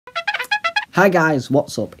Hi guys,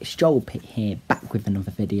 what's up? It's Joel Pitt here, back with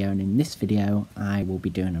another video, and in this video I will be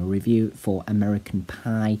doing a review for American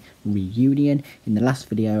Pie Reunion. In the last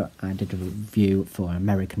video I did a review for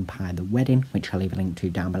American Pie The Wedding, which I'll leave a link to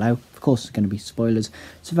down below. Of course there's going to be spoilers,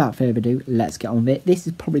 so without further ado, let's get on with it. This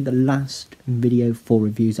is probably the last video for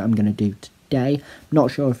reviews that I'm going to do today.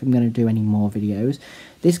 Not sure if I'm going to do any more videos.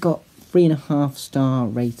 This got 3.5-star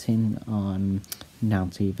rating on Now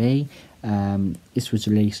TV. This was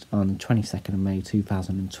released on 22nd of May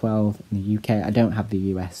 2012 in the UK. I don't have the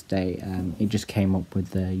US date, it just came up with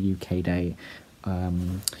the UK date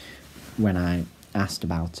when I asked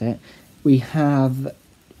about it. We have,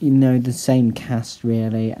 the same cast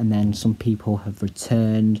really, and then some people have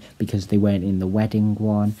returned because they weren't in the wedding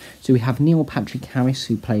one. So we have Neil Patrick Harris,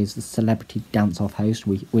 who plays the celebrity dance-off host,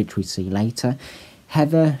 which we see later.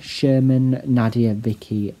 Heather, Sherman, Nadia,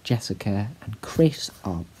 Vicky, Jessica and Chris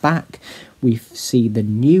are back. We see the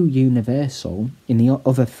new Universal. In the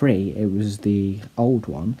other three, it was the old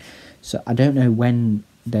one. So I don't know when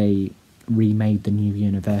they remade the new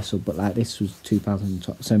Universal, but like this was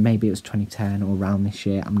 2012, so maybe it was 2010 or around this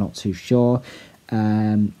year, I'm not too sure.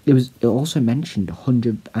 It also mentioned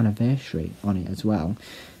 100th anniversary on it as well.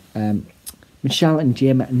 Michelle and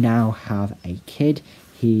Jim now have a kid.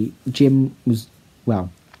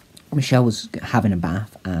 Michelle was having a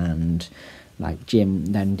bath, and Jim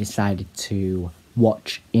then decided to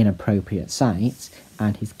watch inappropriate sites,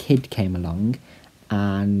 and his kid came along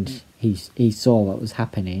and he saw what was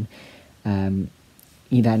happening.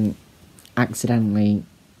 He then accidentally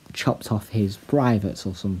chopped off his privates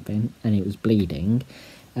or something, and it was bleeding.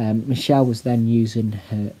 Michelle was then using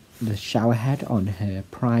the shower head on her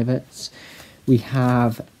privates. We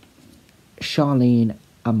have Charlene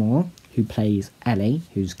Amour, who plays Ellie,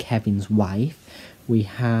 who's Kevin's wife. We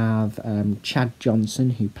have Chad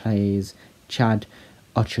Johnson, who plays Chad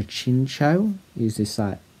Ochocinco, who's this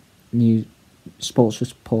new sports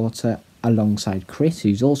reporter alongside Chris,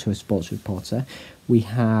 who's also a sports reporter. We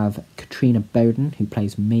have Katrina Bowden, who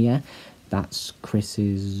plays Mia. That's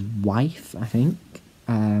Chris's wife, I think.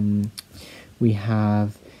 We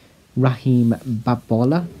have Raheem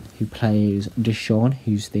Babola, who plays Deshaun,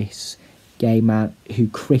 who's this gay man who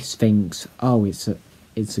Chris thinks, oh, it's a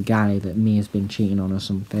guy that Mia's been cheating on or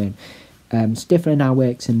something. Stifler now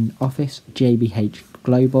works in office, JBH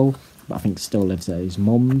Global, but I think still lives at his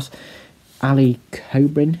mum's. Ali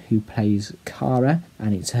Cobrin, who plays Cara,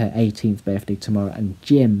 and it's her 18th birthday tomorrow, and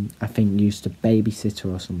Jim, I think, used to babysit her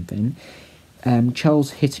or something.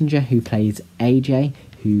 Charles Hittinger, who plays AJ,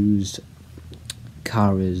 who's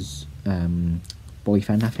Cara's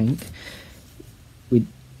boyfriend, I think.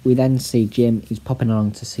 We then see Jim, he's popping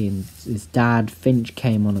along to see his dad. Finch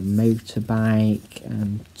came on a motorbike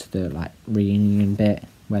to the reunion bit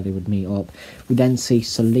where they would meet up. We then see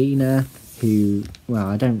Selena, who,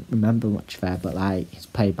 I don't remember much there, but it's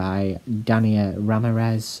played by Dania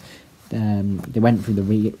Ramirez. They went through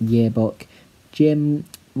the yearbook. Jim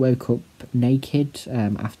woke up naked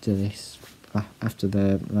after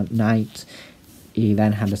the night. He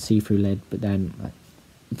then had a see-through lid, but then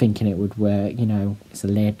thinking it would work, it's a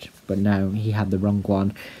lid, but no, he had the wrong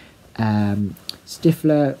one.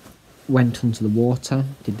 Stifler went under the water,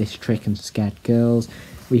 did this trick and scared girls.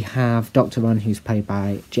 We have Dr. Ron, who's played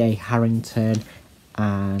by Jay Harrington,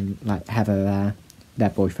 and Heather there,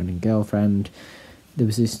 their boyfriend and girlfriend. There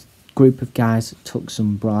was this group of guys that took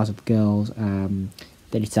some bras of girls.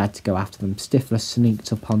 They decided to go after them. Stifler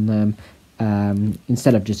sneaked up on them.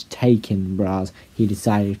 Instead of just taking the bras, he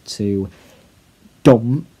decided to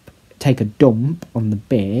take a dump on the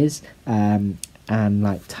beers, and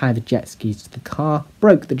tie the jet skis to the car,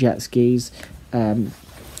 broke the jet skis.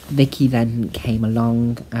 Vicky then came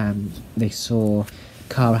along. They saw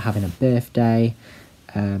Cara having a birthday.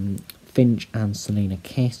 Finch and Selena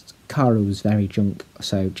kissed. Cara was very drunk,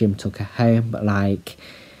 so Jim took her home, but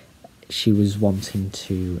she was wanting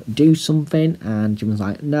to do something, and Jim was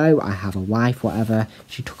like, no, I have a wife, whatever.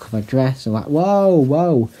 She took off her dress, and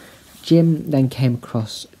whoa. Jim then came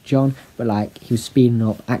across John, but he was speeding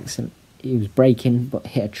up, he was braking, but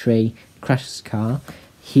hit a tree, crashed his car.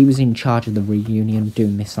 He was in charge of the reunion,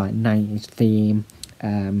 doing this 90s theme.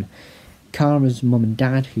 Cara's mum and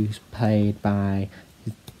dad, his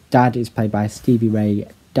dad is played by Stevie Ray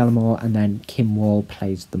Dallimore, and then Kim Wall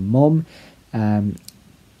plays the mum.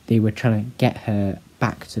 They were trying to get her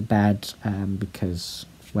back to bed because,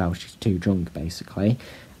 she's too drunk, basically.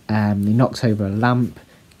 They knocked over a lamp.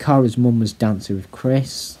 Cara's mum was dancing with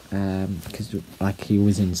Chris, because he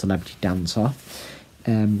was in Celebrity Dance-Off.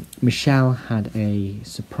 Michelle had a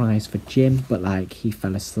surprise for Jim, but he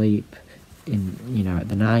fell asleep at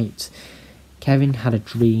the night. Kevin had a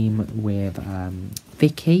dream with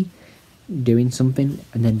Vicky doing something,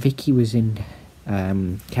 and then Vicky was in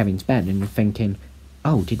Kevin's bed and thinking,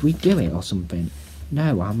 oh, did we do it or something?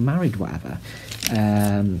 No, I'm married, whatever.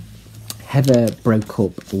 Heather broke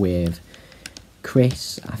up with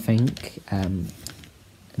Chris, I think, and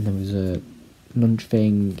there was a lunch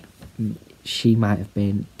thing. She might have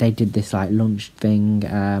been, they did this like lunch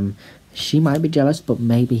thing. She might be jealous, but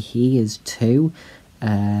maybe he is too,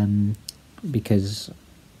 because,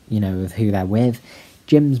 you know, of who they're with.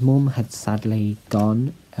 Jim's mum had sadly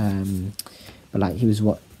gone, but like his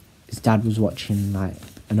dad was watching like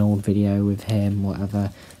an old video with him,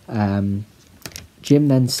 whatever. Jim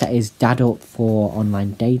then set his dad up for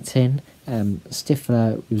online dating.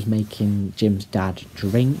 Stifler was making Jim's dad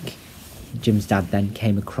drink. Jim's dad then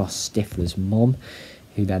came across Stifler's mum,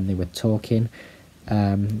 who then they were talking.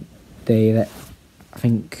 I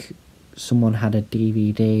think someone had a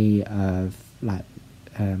DVD of like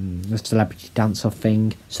the Celebrity Dance-Off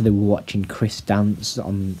thing, so they were watching Chris dance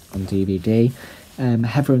on DVD.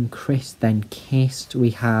 Heather and Chris then kissed.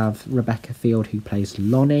 We have Rebecca Field, who plays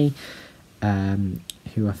Lonnie,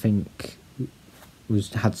 who I think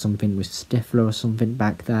had something with Stifler or something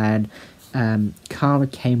back then. Cara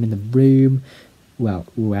came in the room.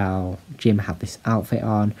 Well, Jim had this outfit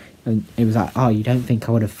on, and it was like, oh, you don't think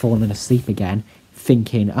I would have fallen asleep again,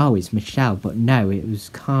 thinking, oh, it's Michelle, but no, it was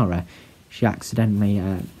Cara. She accidentally,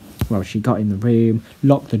 she got in the room,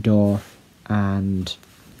 locked the door, and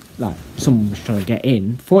like someone was trying to get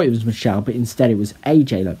in, thought it was Michelle, but instead it was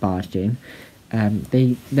AJ that barged in.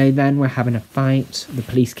 They then were having a fight. The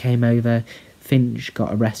police came over. Finch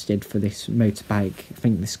got arrested for this motorbike, I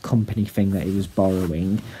think this company thing that he was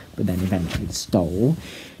borrowing, but then eventually stole.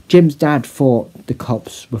 Jim's dad thought the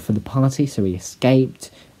cops were for the party, so he escaped.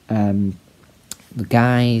 The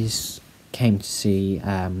guys came to see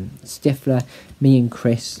Stifler. Me and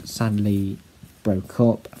Chris sadly broke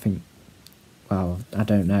up. I think, well, I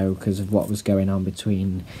don't know, because of what was going on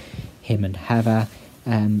between him and Heather.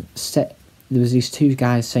 There was these two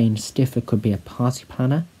guys saying Stifler could be a party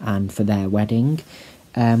planner and for their wedding.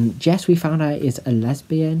 Jess, we found out, is a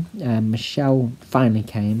lesbian. Michelle finally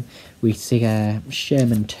came. We see a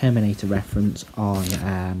Sherman Terminator reference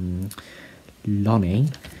on Lonnie.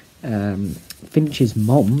 Finch's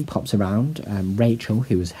mum pops around, Rachel,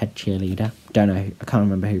 who was head cheerleader. Don't know, I can't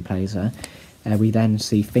remember who plays her. We then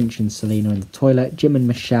see Finch and Selena in the toilet, Jim and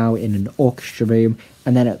Michelle in an orchestra room,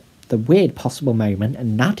 and then at the weird possible moment,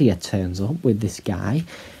 and Nadia turns up with this guy.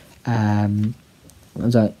 I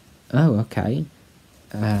was like, oh, okay.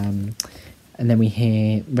 And then we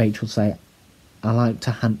hear Rachel say, I like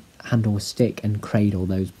to handle a stick and cradle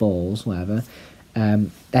those balls, whatever.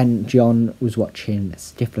 Then John was watching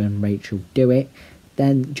Stifler and Rachel do it.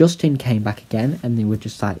 Then Justin came back again, and they were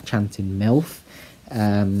just like chanting MILF.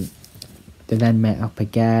 They then met up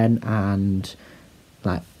again, and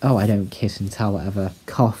like, oh, I don't kiss and tell, whatever,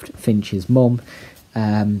 coughed Finch's mum.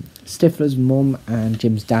 Stifler's mum and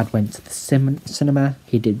Jim's dad went to the cinema.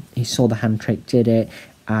 He saw the hand trick, did it,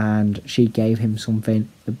 and she gave him something.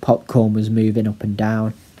 The popcorn was moving up and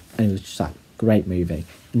down, and it was just like, great movie.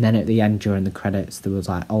 And then at the end, during the credits, there was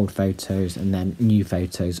like old photos and then new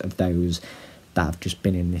photos of those that have just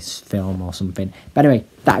been in this film or something. But anyway,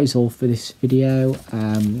 that is all for this video.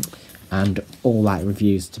 And all like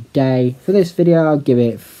reviews today. For this video, I'll give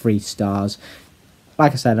it 3 stars.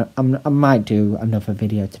 Like I said, I might do another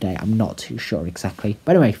video today. I'm not too sure exactly.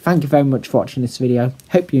 But anyway, thank you very much for watching this video.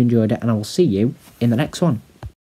 Hope you enjoyed it, and I will see you in the next one.